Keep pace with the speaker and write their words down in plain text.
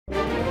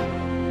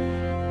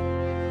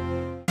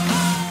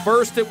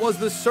First it was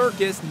the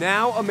circus,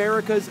 now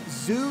America's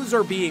zoos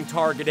are being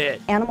targeted.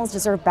 Animals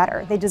deserve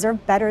better. They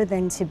deserve better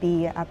than to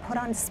be put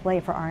on display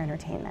for our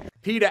entertainment.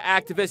 PETA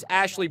activist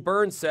Ashley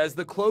Byrne says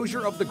the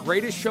closure of the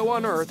greatest show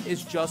on earth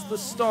is just the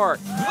start.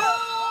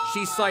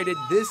 She cited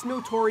this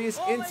notorious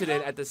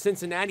incident at the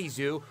Cincinnati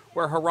Zoo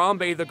where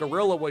Harambe the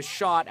gorilla was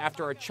shot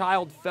after a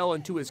child fell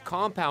into his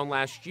compound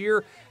last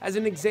year as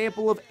an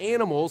example of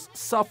animals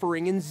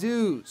suffering in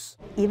zoos.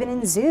 Even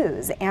in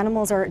zoos,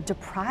 animals are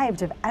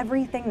deprived of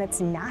everything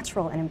that's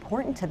natural and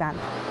important to them.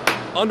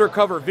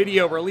 Undercover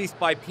video released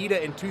by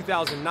PETA in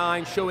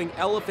 2009 showing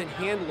elephant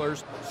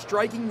handlers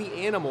striking the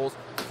animals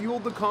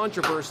fueled the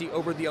controversy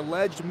over the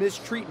alleged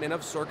mistreatment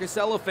of circus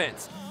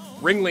elephants.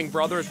 Ringling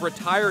Brothers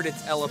retired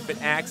its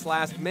elephant acts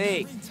last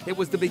May. It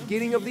was the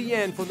beginning of the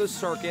end for the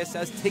circus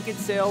as ticket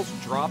sales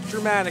dropped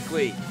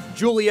dramatically.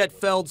 Juliet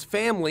Feld's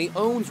family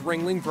owns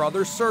Ringling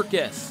Brothers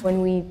Circus.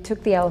 When we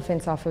took the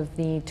elephants off of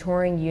the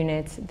touring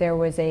units, there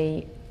was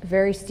a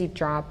very steep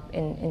drop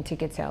in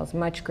ticket sales,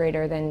 much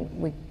greater than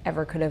we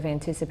ever could have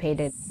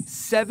anticipated.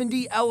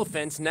 70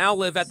 elephants now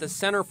live at the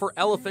Center for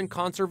Elephant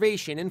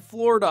Conservation in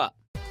Florida.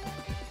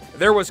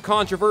 There was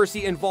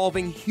controversy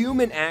involving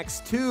human acts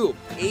too.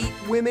 8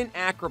 women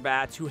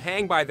acrobats who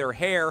hang by their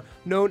hair,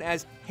 known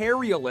as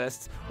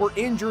hairialists, were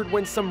injured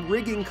when some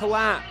rigging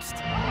collapsed.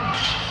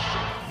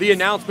 The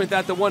announcement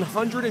that the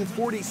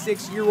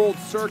 146-year-old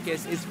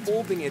circus is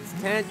folding its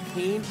tent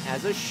came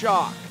as a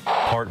shock.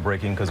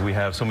 Heartbreaking because we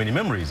have so many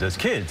memories as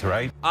kids,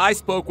 right? I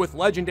spoke with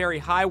legendary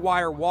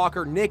high-wire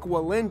walker Nick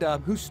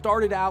Walinda, who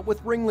started out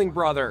with Ringling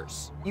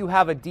Brothers. You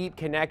have a deep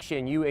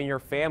connection, you and your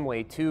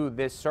family, to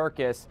this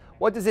circus.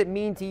 What does it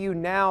mean to you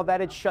now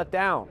that it's shut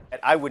down?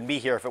 I wouldn't be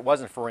here if it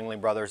wasn't for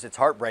Ringling Brothers. It's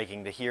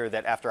heartbreaking to hear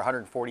that after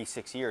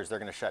 146 years, they're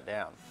going to shut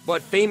down.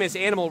 But famous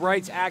animal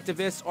rights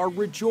activists are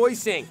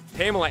rejoicing.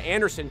 Pamela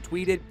Anderson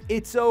tweeted,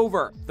 "It's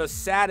over. The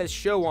saddest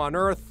show on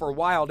earth for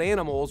wild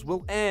animals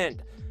will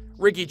end."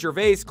 Ricky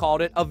Gervais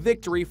called it a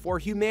victory for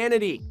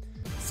humanity.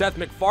 Seth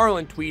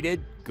MacFarlane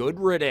tweeted, "Good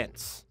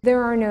riddance."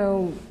 There are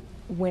no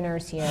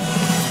winners here.